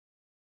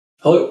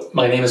Hello,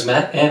 my name is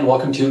Matt, and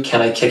welcome to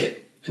Can I Kick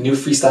It, a new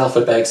freestyle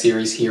footbag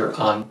series here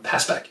on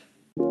Passback.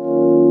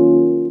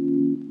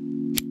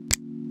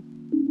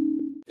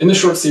 In this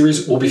short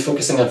series, we'll be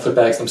focusing on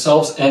footbags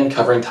themselves and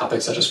covering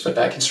topics such as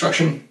footbag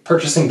construction,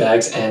 purchasing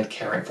bags, and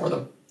caring for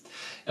them.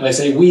 And I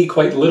say we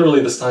quite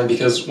literally this time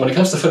because when it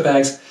comes to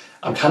footbags,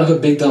 I'm kind of a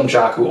big dumb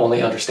jock who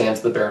only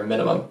understands the bare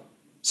minimum.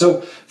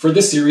 So for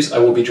this series, I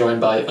will be joined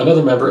by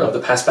another member of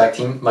the Passback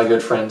team, my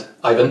good friend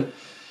Ivan,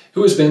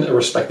 who has been a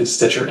respected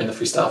stitcher in the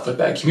freestyle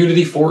footbag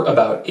community for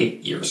about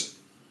 8 years.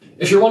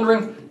 If you're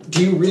wondering,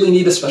 do you really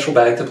need a special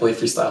bag to play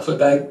freestyle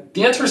footbag?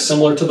 The answer is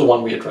similar to the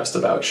one we addressed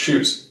about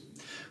shoes.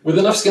 With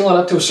enough skill and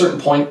up to a certain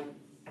point,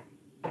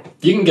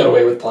 you can get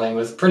away with playing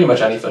with pretty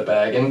much any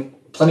footbag and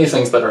plenty of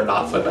things that are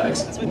not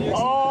footbags.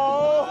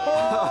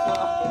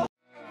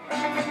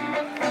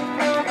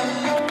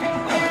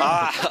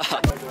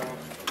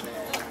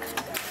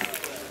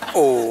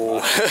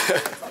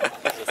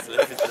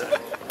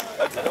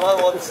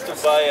 Everyone wants to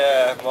buy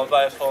a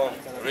mobile phone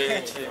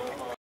really cheap.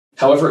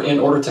 However, in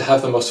order to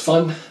have the most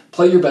fun,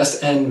 play your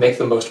best, and make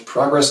the most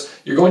progress,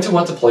 you're going to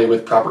want to play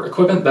with proper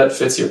equipment that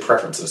fits your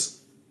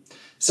preferences.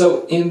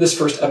 So, in this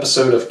first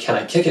episode of Can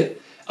I Kick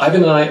It,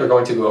 Ivan and I are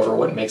going to go over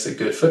what makes a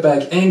good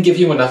footbag and give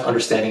you enough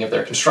understanding of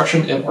their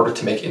construction in order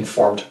to make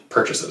informed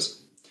purchases.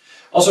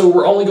 Also,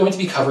 we're only going to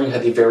be covering how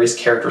the various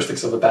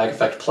characteristics of a bag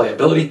affect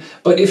playability,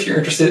 but if you're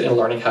interested in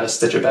learning how to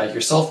stitch a bag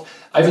yourself,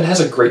 Ivan has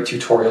a great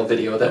tutorial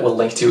video that we'll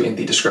link to in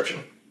the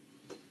description.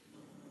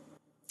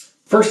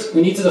 First,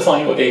 we need to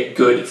define what a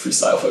good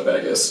freestyle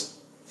footbag is.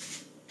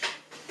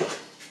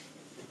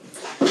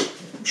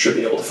 Should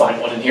be able to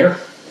find one in here.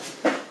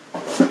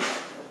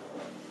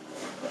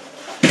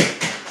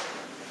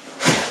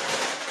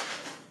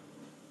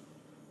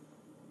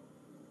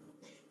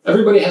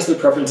 Everybody has their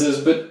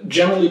preferences, but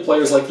generally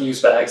players like to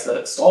use bags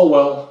that stall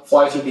well,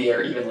 fly through the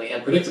air evenly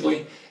and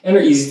predictably, and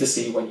are easy to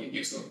see when you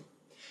use them.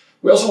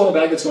 We also want a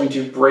bag that's going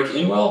to break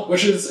in well,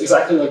 which is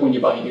exactly like when you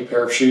buy a new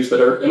pair of shoes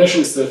that are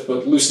initially stiff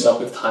but loosen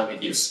up with time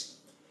and use.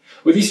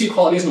 With these few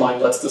qualities in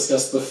mind, let's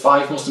discuss the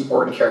 5 most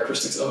important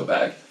characteristics of a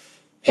bag: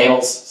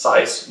 panels,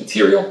 size,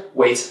 material,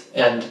 weight,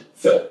 and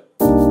fill.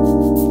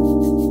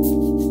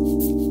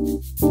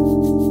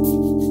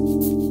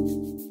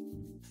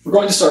 We're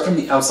going to start from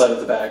the outside of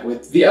the bag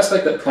with the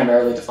aspect that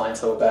primarily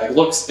defines how a bag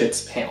looks: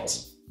 its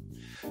panels.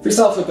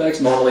 Freestyle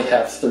footbags normally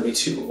have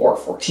 32 or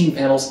 14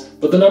 panels,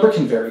 but the number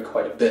can vary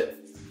quite a bit.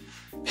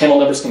 Panel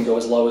numbers can go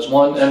as low as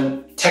 1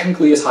 and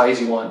technically as high as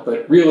you want,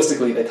 but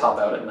realistically they top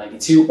out at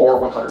 92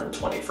 or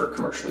 120 for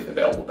commercially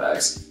available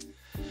bags.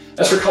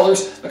 As for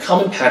colors, a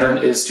common pattern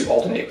is to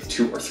alternate with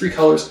 2 or 3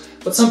 colors,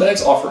 but some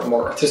bags offer a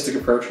more artistic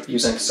approach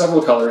using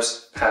several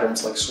colors,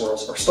 patterns like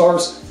swirls or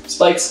stars,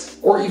 spikes,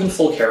 or even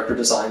full character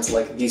designs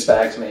like these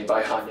bags made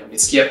by Hania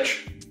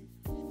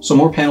Mickiewicz. So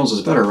more panels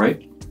is better,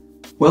 right?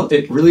 Well,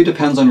 it really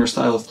depends on your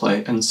style of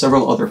play and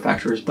several other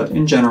factors, but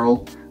in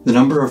general, the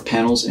number of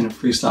panels in a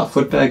freestyle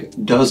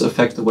footbag does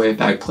affect the way a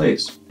bag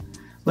plays.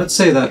 Let's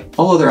say that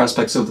all other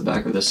aspects of the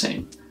bag are the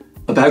same.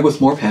 A bag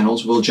with more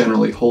panels will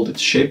generally hold its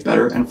shape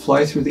better and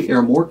fly through the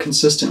air more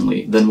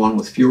consistently than one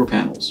with fewer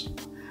panels.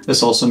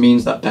 This also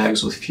means that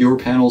bags with fewer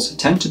panels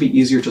tend to be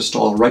easier to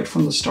stall right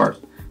from the start,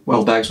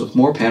 while bags with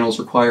more panels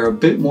require a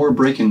bit more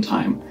break-in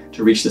time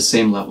to reach the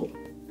same level.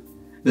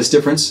 This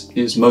difference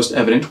is most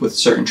evident with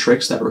certain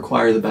tricks that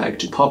require the bag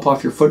to pop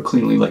off your foot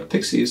cleanly like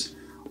pixies,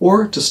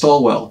 or to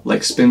stall well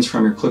like spins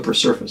from your clipper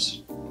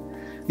surface.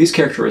 These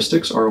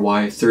characteristics are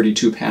why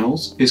 32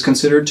 panels is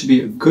considered to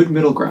be a good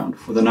middle ground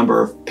for the number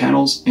of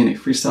panels in a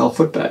freestyle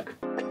footbag.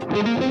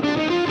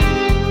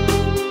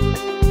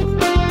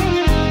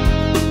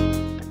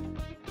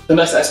 The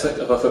next aspect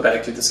of a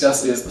footbag to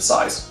discuss is the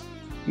size.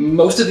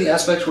 Most of the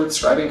aspects we're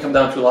describing come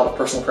down to a lot of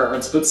personal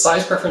preference, but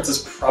size preference is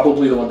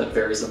probably the one that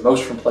varies the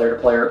most from player to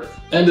player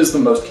and is the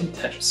most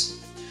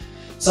contentious.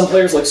 Some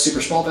players like super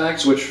small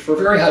bags, which for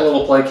very high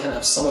level play can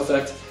have some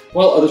effect,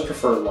 while others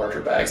prefer larger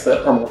bags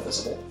that are more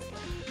visible.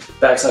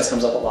 Bag size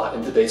comes up a lot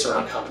in debates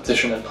around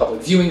competition and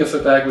public viewing of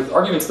footbag, with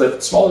arguments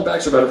that smaller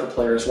bags are better for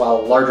players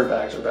while larger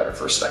bags are better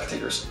for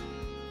spectators.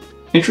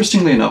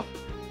 Interestingly enough,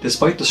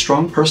 despite the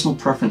strong personal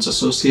preference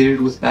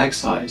associated with bag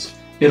size,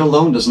 it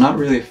alone does not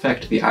really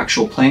affect the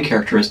actual playing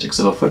characteristics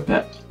of a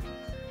footbag.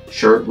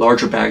 Sure,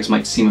 larger bags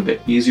might seem a bit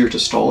easier to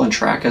stall and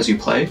track as you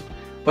play,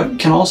 but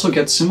can also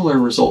get similar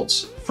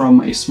results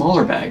from a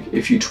smaller bag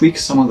if you tweak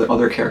some of the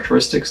other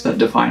characteristics that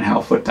define how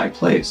a footbag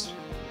plays.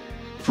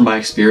 From my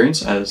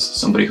experience as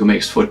somebody who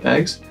makes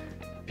footbags,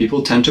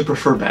 people tend to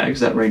prefer bags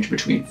that range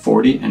between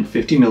 40 and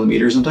 50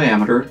 millimeters in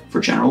diameter for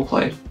general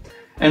play,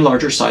 and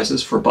larger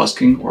sizes for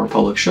busking or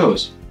public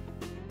shows.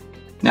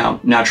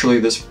 Now, naturally,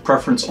 this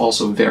preference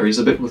also varies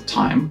a bit with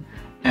time,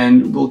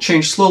 and will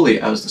change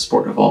slowly as the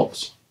sport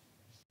evolves.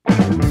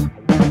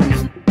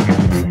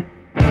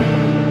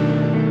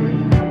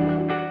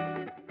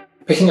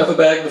 Picking up a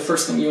bag, the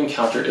first thing you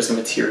encounter is the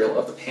material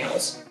of the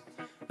panels.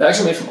 Bags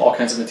are made from all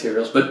kinds of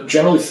materials, but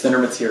generally thinner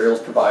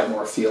materials provide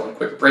more feel and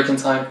quicker break-in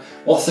time,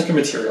 while thicker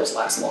materials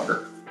last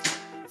longer.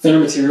 Thinner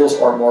materials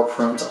are more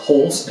prone to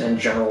holes and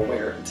general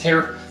wear and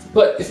tear,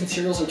 but if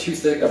materials are too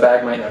thick, a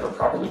bag might never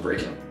properly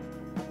break in.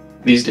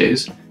 These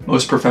days,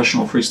 most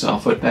professional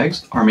freestyle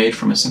footbags are made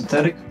from a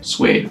synthetic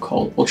suede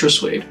called ultra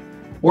suede,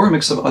 or a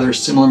mix of other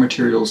similar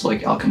materials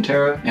like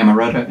alcantara,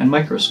 amaretta, and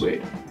micro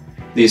suede.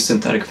 These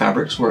synthetic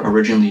fabrics were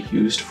originally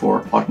used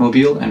for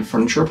automobile and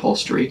furniture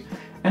upholstery,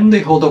 and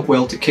they hold up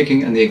well to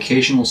kicking and the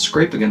occasional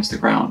scrape against the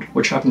ground,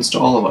 which happens to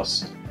all of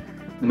us.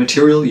 The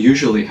material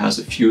usually has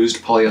a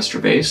fused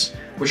polyester base,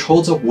 which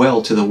holds up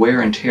well to the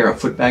wear and tear a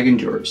footbag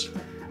endures,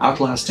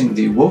 outlasting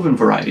the woven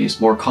varieties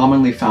more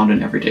commonly found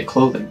in everyday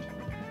clothing.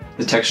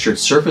 The textured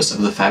surface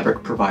of the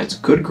fabric provides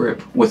good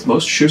grip with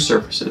most shoe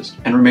surfaces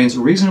and remains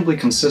reasonably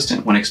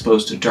consistent when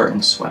exposed to dirt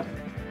and sweat.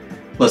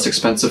 Less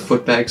expensive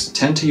footbags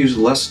tend to use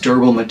less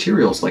durable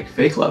materials like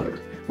fake leather,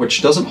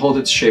 which doesn't hold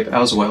its shape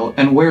as well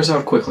and wears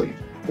out quickly,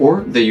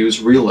 or they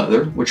use real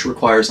leather, which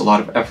requires a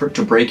lot of effort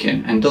to break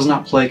in and does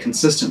not play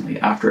consistently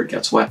after it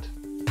gets wet.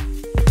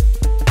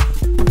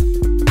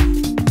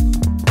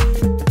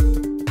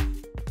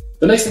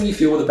 The next thing you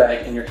feel with a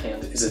bag in your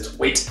hand is its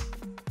weight.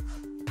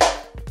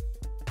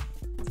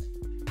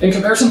 In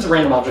comparison to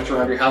random objects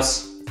around your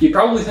house, you'd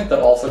probably think that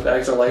all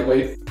footbags are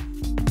lightweight.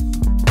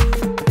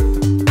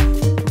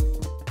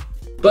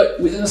 But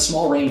within a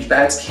small range,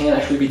 bags can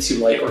actually be too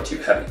light or too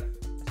heavy.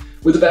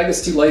 With a bag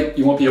that's too light,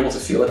 you won't be able to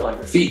feel it on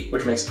your feet,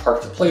 which makes it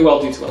hard to play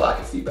well due to a lack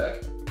of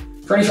feedback.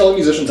 For any fellow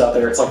musicians out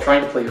there, it's like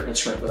trying to play your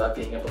instrument without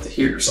being able to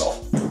hear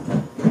yourself.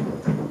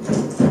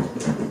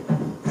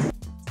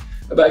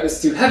 A bag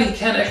that's too heavy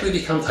can actually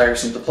become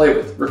tiresome to play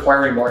with,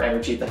 requiring more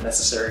energy than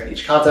necessary in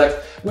each contact,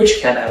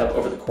 which can add up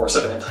over the course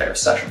of an entire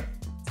session.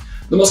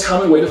 The most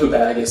common weight of a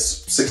bag is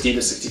 60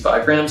 to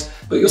 65 grams,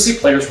 but you'll see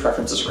players'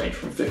 preferences range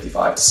from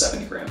 55 to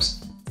 70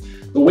 grams.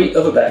 The weight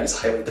of a bag is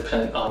highly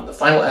dependent on the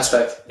final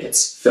aspect,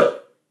 its fill.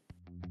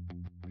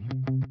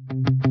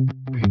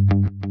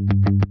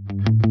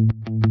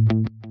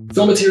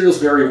 Fill materials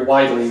vary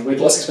widely, with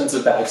less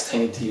expensive bags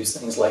tending to use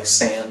things like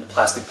sand,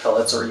 plastic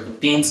pellets, or even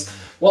beans,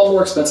 while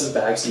more expensive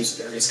bags use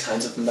various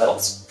kinds of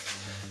metals.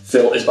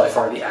 Fill is by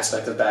far the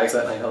aspect of bags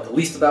that I know the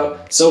least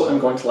about, so I'm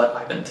going to let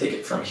Ivan take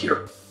it from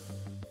here.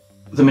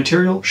 The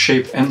material,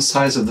 shape, and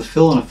size of the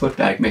fill in a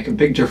footbag make a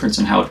big difference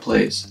in how it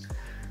plays.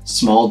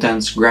 Small,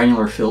 dense,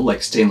 granular fill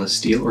like stainless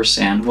steel or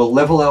sand will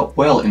level out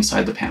well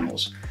inside the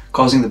panels,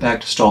 causing the bag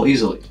to stall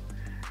easily.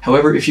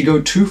 However, if you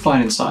go too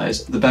fine in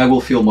size, the bag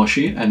will feel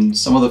mushy and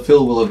some of the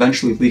fill will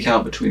eventually leak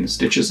out between the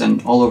stitches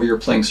and all over your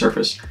playing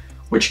surface,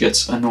 which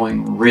gets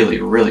annoying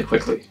really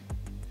quickly.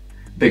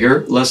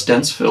 Bigger, less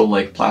dense fill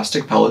like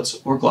plastic pellets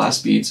or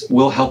glass beads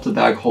will help the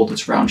bag hold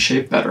its round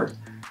shape better,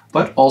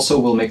 but also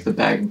will make the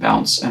bag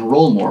bounce and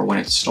roll more when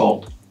it's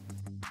stalled.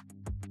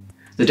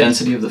 The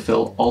density of the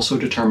fill also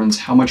determines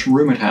how much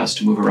room it has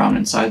to move around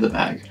inside the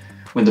bag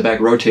when the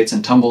bag rotates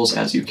and tumbles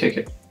as you kick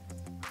it.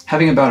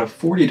 Having about a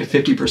 40 to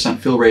 50%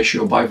 fill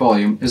ratio by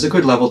volume is a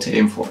good level to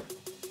aim for.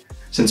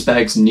 Since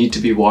bags need to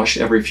be washed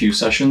every few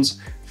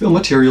sessions, fill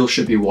material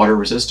should be water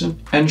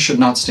resistant and should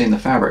not stain the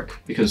fabric,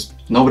 because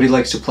nobody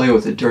likes to play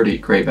with a dirty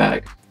gray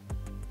bag.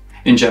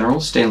 In general,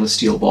 stainless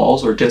steel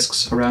balls or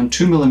discs around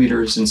 2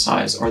 mm in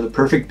size are the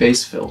perfect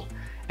base fill,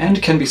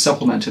 and can be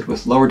supplemented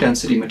with lower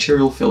density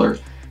material filler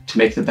to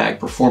make the bag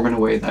perform in a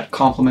way that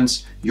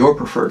complements your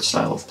preferred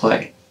style of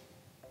play.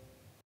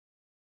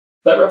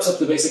 That wraps up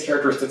the basic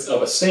characteristics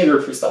of a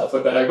standard freestyle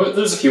footbag, but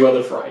there's a few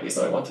other varieties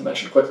that I want to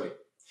mention quickly.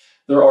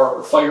 There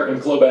are fire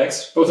and glow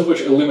bags, both of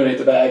which illuminate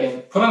the bag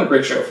and put on a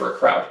great show for a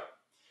crowd.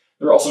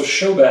 There are also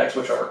show bags,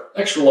 which are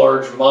extra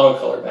large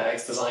monocolor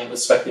bags designed with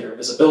spectator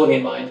visibility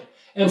in mind.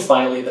 And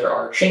finally, there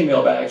are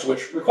chainmail bags,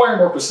 which require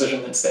more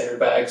precision than standard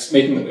bags,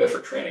 making them good for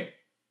training.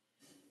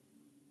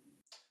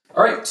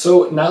 Alright,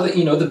 so now that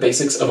you know the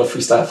basics of a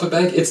freestyle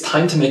footbag, it's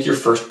time to make your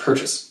first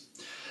purchase.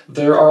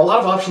 There are a lot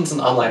of options in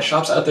online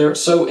shops out there,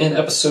 so in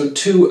episode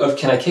 2 of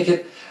Can I Kick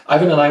It?,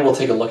 Ivan and I will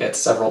take a look at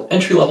several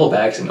entry-level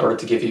bags in order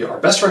to give you our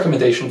best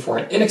recommendation for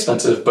an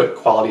inexpensive but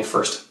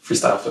quality-first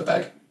freestyle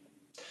footbag.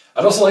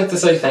 I'd also like to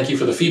say thank you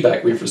for the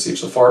feedback we've received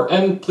so far,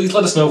 and please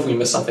let us know if we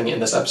missed something in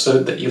this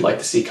episode that you'd like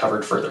to see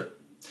covered further.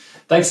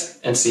 Thanks,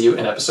 and see you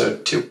in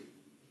episode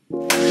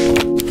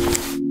 2.